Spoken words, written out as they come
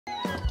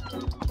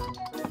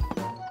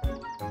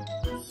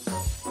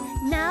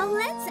Now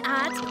let's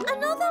add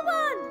another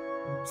one.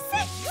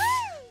 6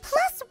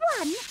 plus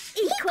 1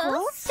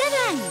 equals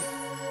 7.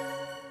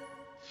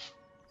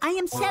 I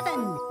am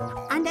 7,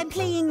 and I'm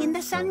playing in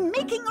the sun,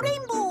 making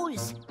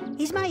rainbows.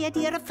 Is my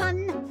idea of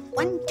fun?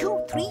 1,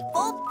 2, 3,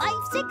 4, 5,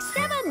 6,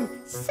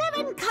 7.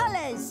 7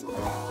 colours.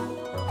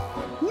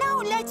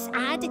 Now let's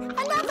add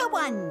another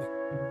one.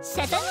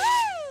 7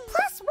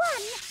 plus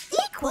 1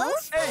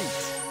 equals 8.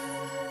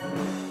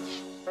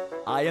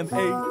 I am 8,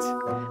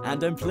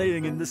 and I'm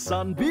playing in the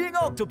sun, being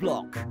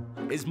Octoblock.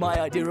 Is my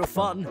idea of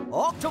fun?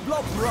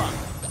 Octoblock run!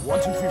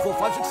 1, 2, 3, 4,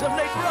 5, 6, 7,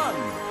 8, run!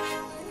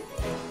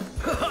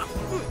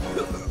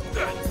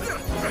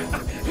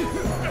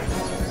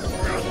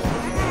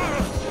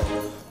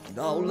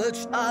 Now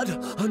let's add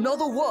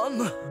another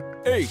one.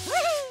 8.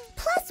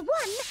 plus 1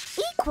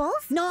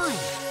 equals 9.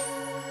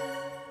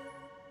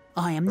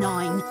 I am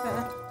 9.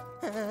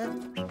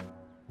 10.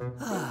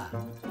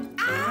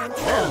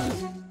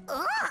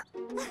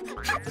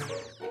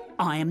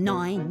 I am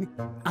 9,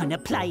 and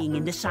I'm playing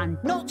in the sun,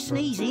 not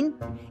sneezing.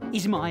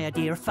 Is my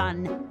idea of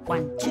fun?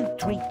 1, 2,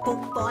 3,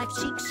 4, 5,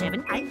 6,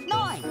 7, 8,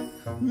 9.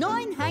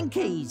 9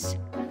 hankies.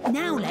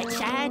 Now let's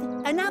add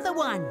another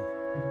one.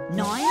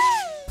 9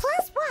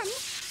 plus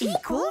 1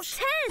 equals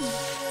 10.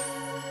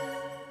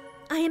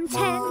 I am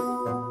 10,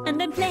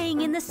 and I'm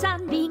playing in the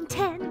sun, being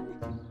 10.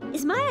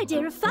 Is my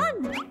idea of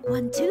fun?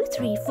 1, 2,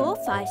 3, 4,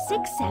 5,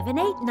 6, 7,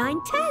 8,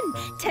 9, 10.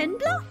 10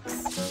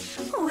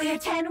 blocks. We're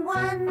 10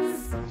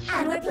 ones,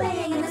 and we're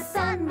playing in the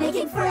sun,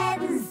 making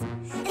friends.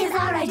 Is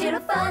our idea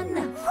of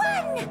fun?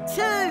 1, 2,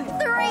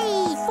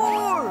 3,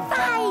 4,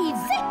 5,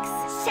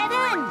 6, 7,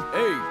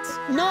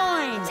 8.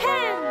 9,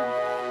 10.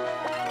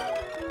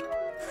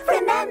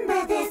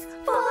 Remember this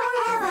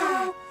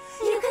forever.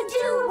 You can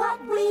do what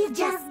we've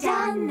just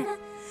done.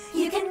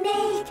 You can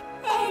make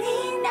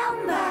any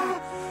number,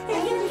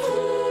 and you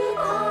keep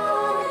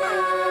on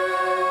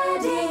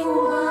adding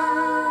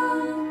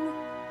 1.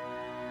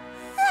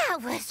 That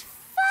was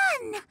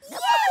fun!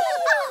 Yay!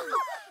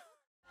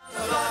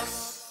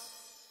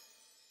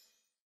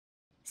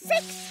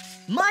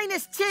 6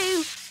 minus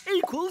 2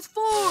 equals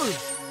 4.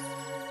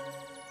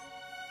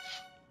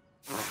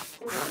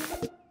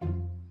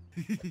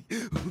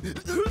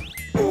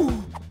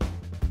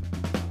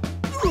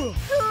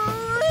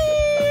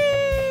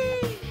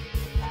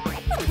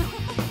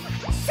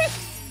 Six.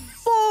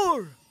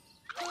 4.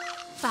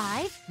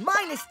 5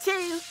 minus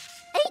 2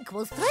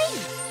 equals 3.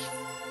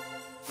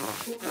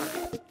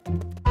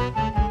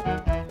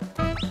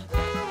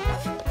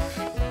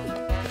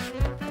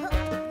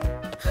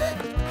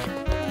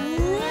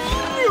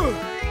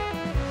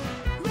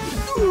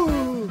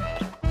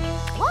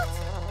 What?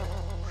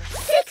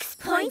 6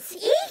 points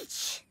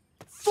each.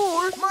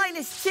 4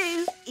 minus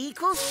 2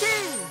 equals 2.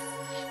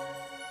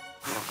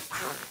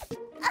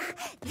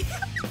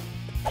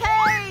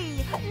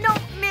 Hey,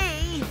 not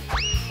me.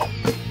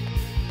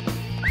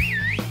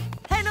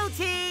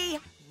 Penalty,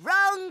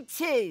 round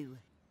 2.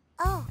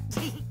 Oh.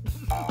 6.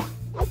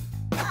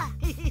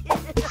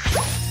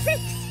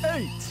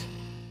 8.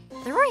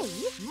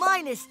 3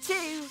 minus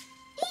 2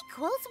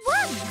 equals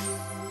 1.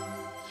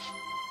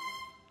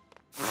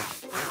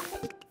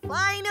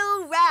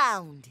 Final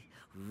round.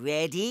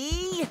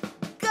 Ready,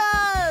 go!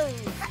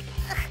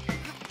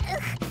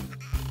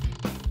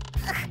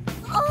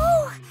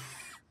 Oh,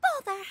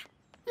 bother.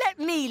 Let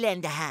me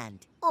lend a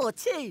hand, or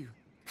two.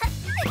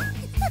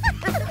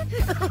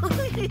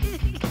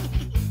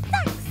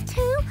 Thanks,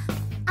 2.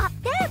 Up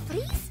there,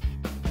 please.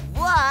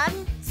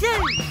 1, 2.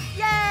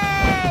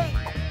 Yay!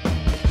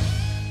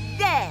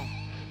 There.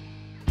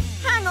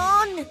 Hang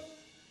on.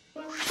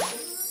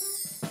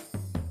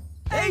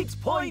 8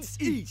 points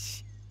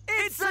each.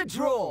 It's a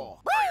draw.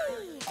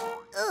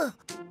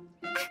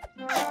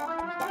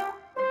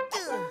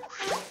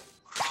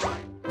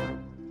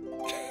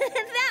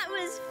 That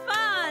was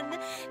fun.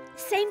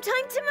 Same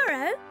time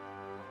tomorrow.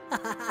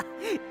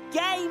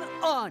 Game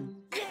on.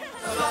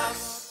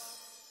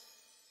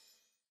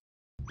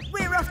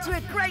 We're off to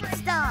a great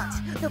start.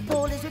 The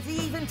ball is with the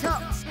even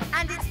tops,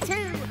 and it's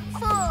 2,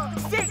 4,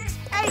 6,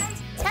 8,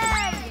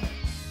 10.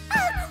 A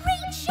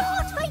great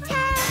shot by 10.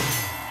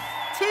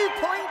 2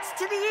 points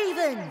to the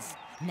evens.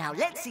 Now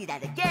let's see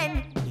that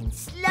again in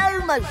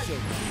slow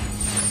motion.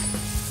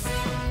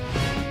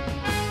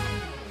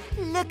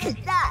 Look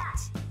at that.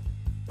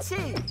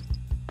 2.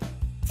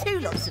 2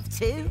 lots of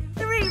 2,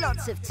 3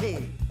 lots of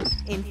 2.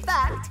 In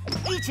fact,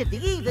 each of the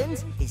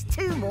evens is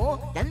 2 more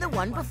than the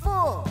one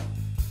before.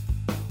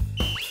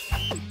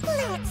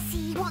 Let's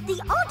see what the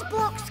odd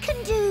blocks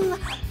can do.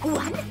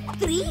 1,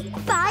 3,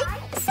 5,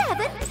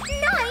 7,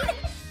 9.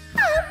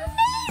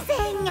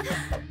 Amazing!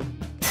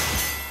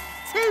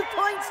 2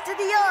 points to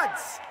the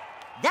odds.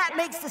 That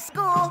makes the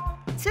score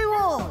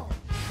 2-all.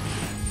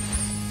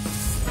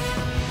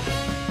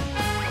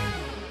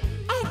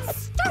 It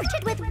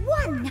started with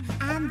 1,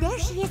 and there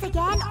she is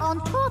again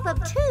on top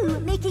of 2,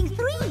 making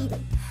 3.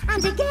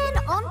 And again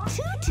on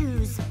 2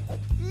 twos.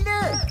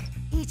 Look,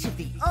 Each of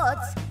the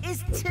odds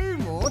is 2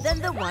 more than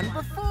the one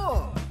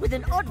before, with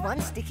an odd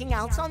one sticking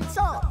out on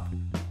top.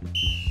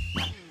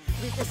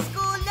 With the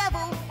score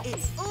level,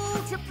 it's all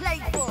to play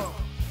for.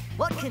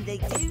 What can they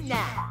do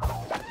now?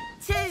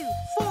 2,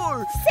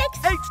 4,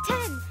 6, 8,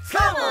 10.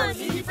 Come on,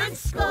 even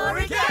score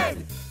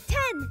again.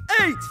 10,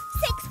 8. 6,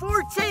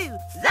 4, 2.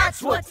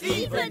 That's what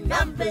even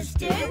numbers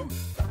do. 1,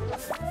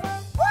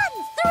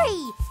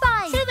 3,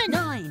 5, 7,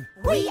 9,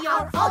 We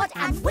are odd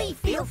and we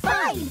feel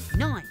fine.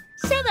 9,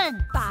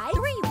 7, 5,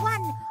 3,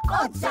 1.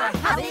 Odds are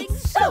having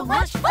so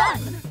much fun.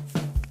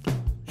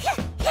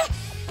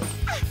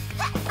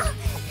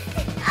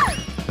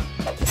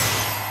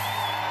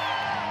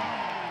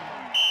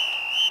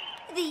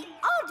 The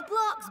odd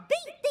blocks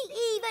beat the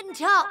even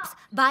tops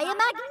by a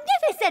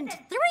magnificent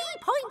 3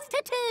 points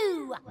to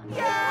 2.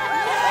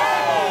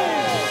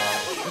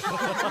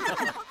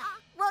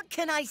 What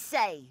can I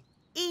say?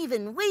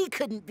 Even we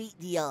couldn't beat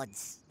the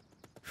odds.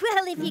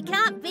 Well, if you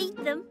can't beat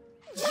them,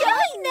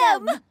 Join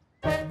them!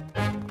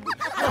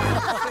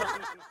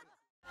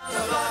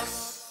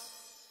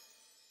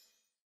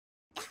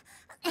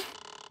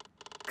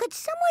 Could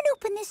someone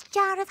open this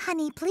jar of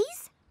honey,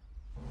 please?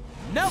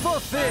 Never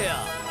fear!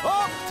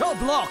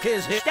 Octoblock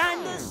is here!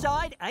 Stand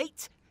aside,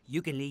 8.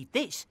 You can leave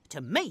this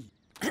to me.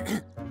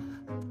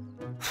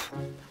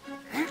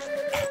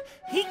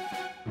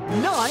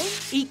 9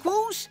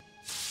 equals...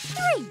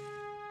 3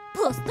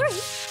 plus 3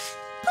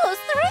 plus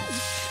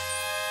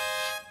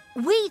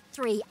 3. We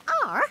 3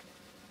 are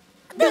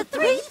the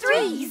 3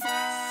 threes.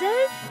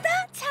 so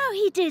that's how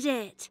he did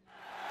it.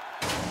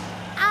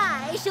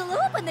 I shall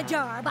open the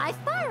jar by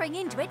firing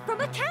into it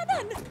from a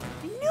cannon.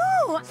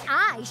 No,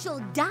 I shall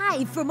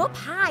dive from up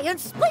high and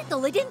split the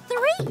lid in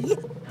 3.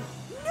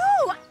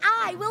 No,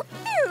 I will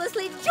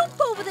fearlessly jump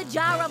over the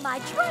jar on my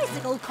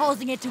tricycle,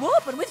 causing it to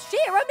open with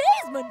sheer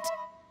amazement.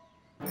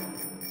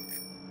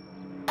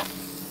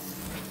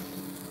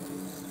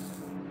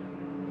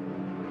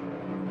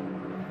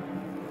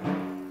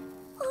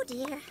 Oh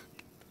dear.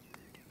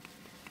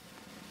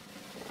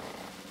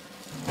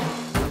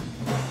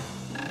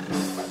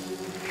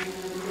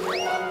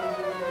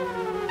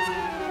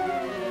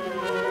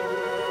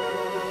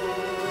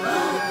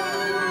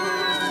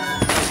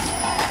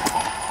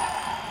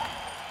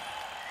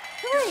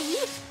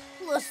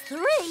 Plus 3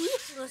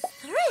 plus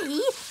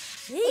 3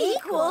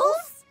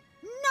 equals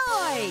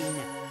 9!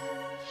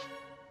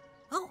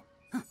 Oh.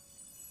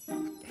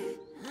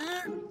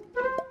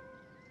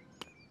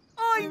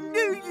 I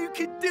knew you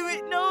could do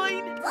it,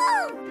 9!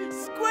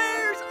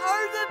 Squares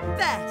are the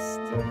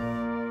best!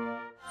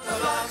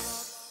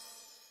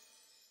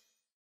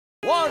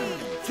 1,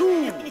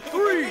 2,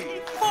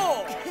 3,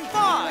 4,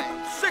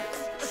 5, 6,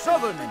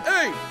 7,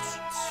 8.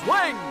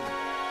 Swing!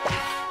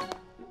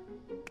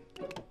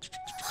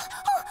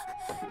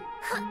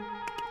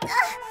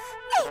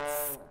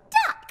 It's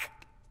stuck!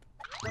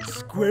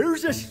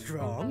 Squares are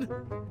strong.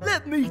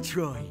 Let me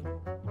try.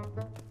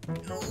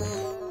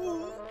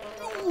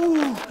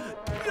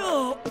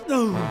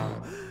 No.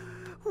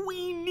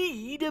 We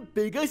need a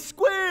bigger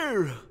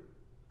square.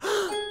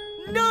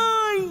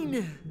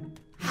 9!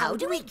 How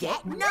do we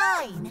get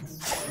 9?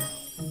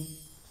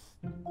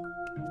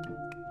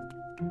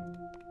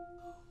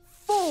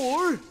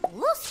 4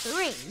 Plus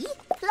 3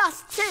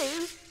 Plus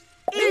 2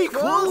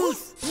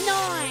 equals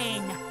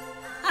 9!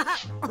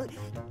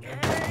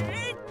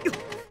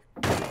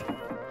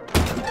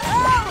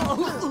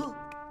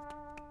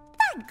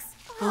 Thanks.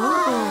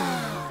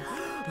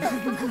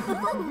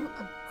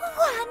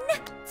 1,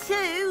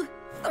 2,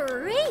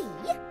 3.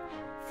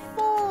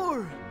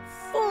 4.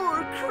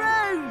 4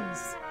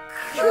 crowns.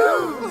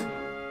 Cool.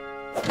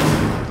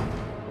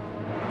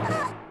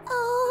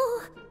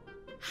 Oh.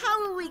 How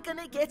are we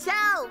gonna get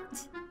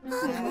out?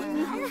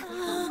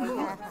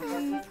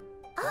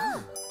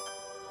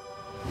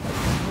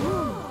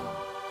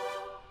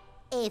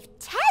 If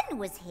 10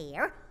 was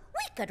here,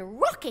 we could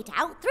rocket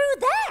out through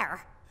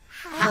there.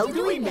 How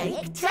do we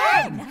make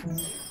 10?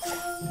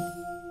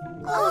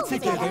 All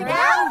together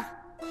now.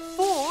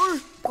 4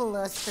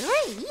 Plus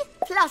 3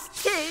 plus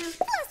 2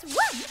 plus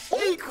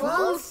 1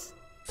 equals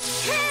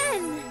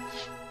 10.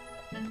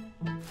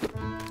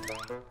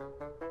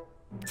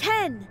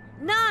 10,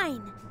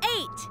 9,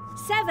 8,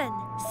 7,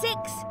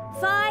 6,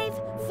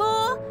 5,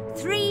 4,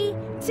 3,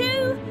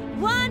 2,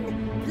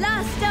 1.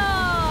 Blast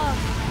off!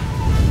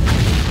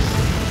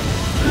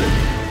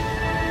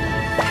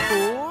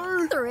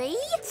 4 3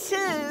 2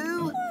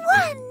 1.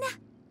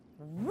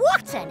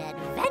 What an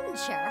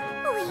adventure!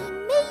 We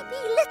may be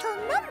little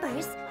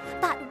numbers,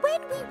 but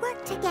when we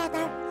work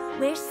together,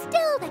 we're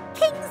still the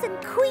kings and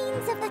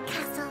queens of the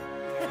castle.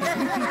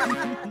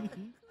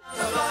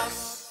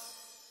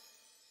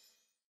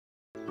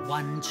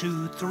 1,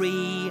 2,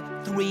 3,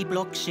 3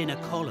 blocks in a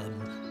column.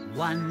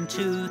 1,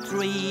 2,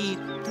 3,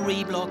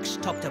 3 blocks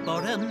top to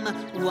bottom.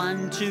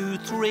 1, 2,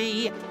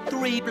 3,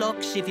 3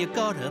 blocks if you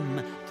got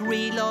 'em.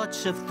 3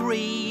 lots of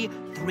 3,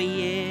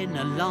 3 in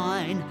a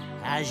line,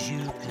 as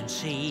you can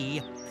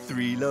see.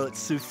 3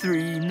 lots of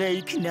 3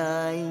 make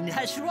 9.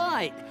 That's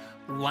right.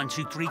 1,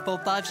 2, 3, 4,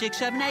 5, 6,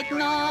 7, 8,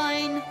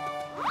 9.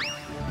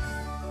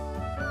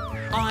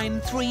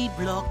 I'm 3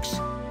 blocks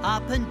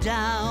up and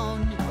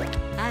down,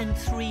 and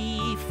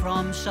 3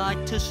 from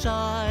side to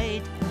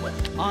side.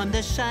 I'm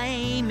the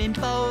same in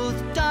both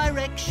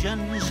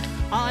directions.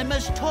 I'm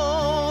as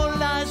tall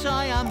as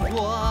I am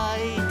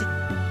wide.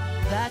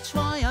 That's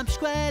why I'm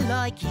square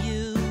like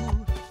you.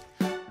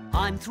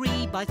 I'm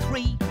 3 by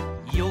 3,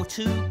 you're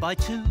 2 by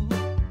 2.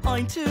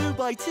 I'm 2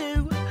 by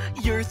 2,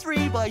 you're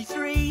 3 by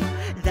 3.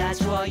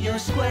 That's why you're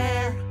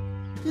square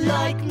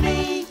like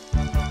me.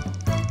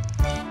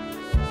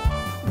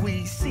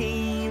 We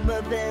seem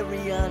a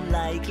very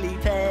unlikely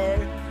pair,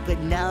 but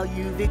now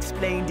you've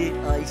explained it,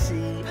 I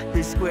see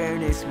the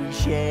squareness we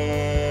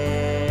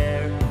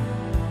share.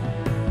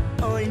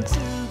 I'm 2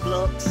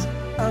 blocks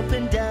up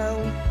and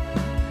down,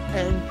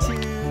 and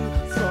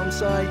 2 from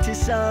side to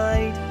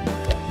side.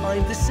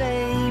 I'm the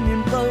same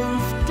in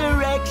both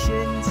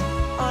directions.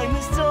 I'm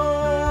as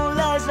tall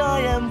as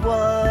I am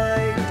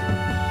wide.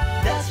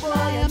 That's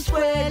why I'm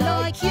square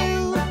like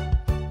you.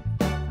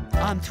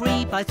 I'm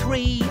 3 by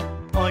 3.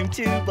 I'm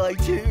 2 by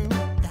 2.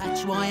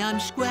 That's why I'm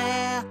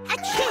square.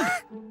 Achoo!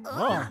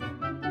 Oh.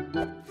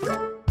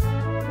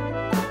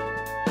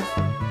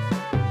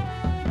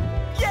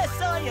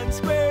 Yes, I am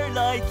square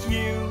like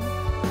you.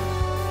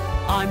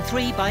 I'm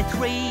 3 by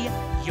 3.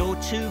 You're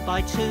 2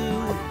 by 2.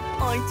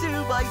 I'm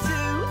 2 by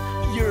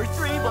 2. You're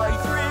 3 by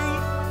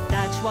 3.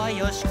 That's why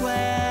you're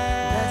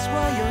square. That's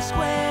why you're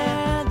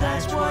square.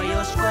 That's why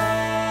you're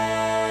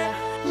square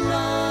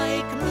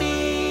like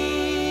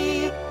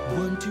me.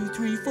 1, 2,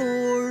 3,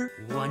 4.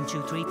 1,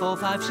 2, 3, 4,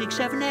 5, 6,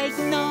 7, 8,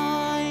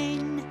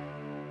 9.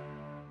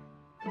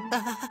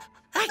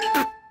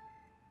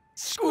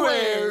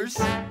 Squares.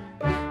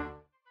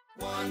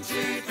 1,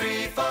 2,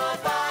 3, 4,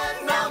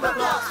 5 number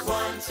blocks.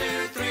 1,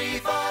 2, 3,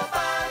 4,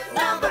 5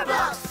 number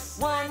blocks.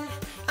 1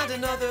 and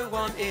another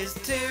one is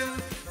 2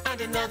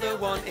 and another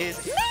one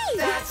is me.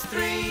 That's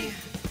 3.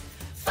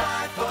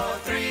 5, 4,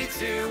 3,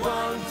 2,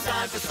 1.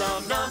 Time for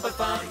some number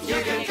fun.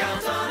 You can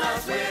count on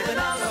us with a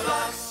number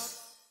box.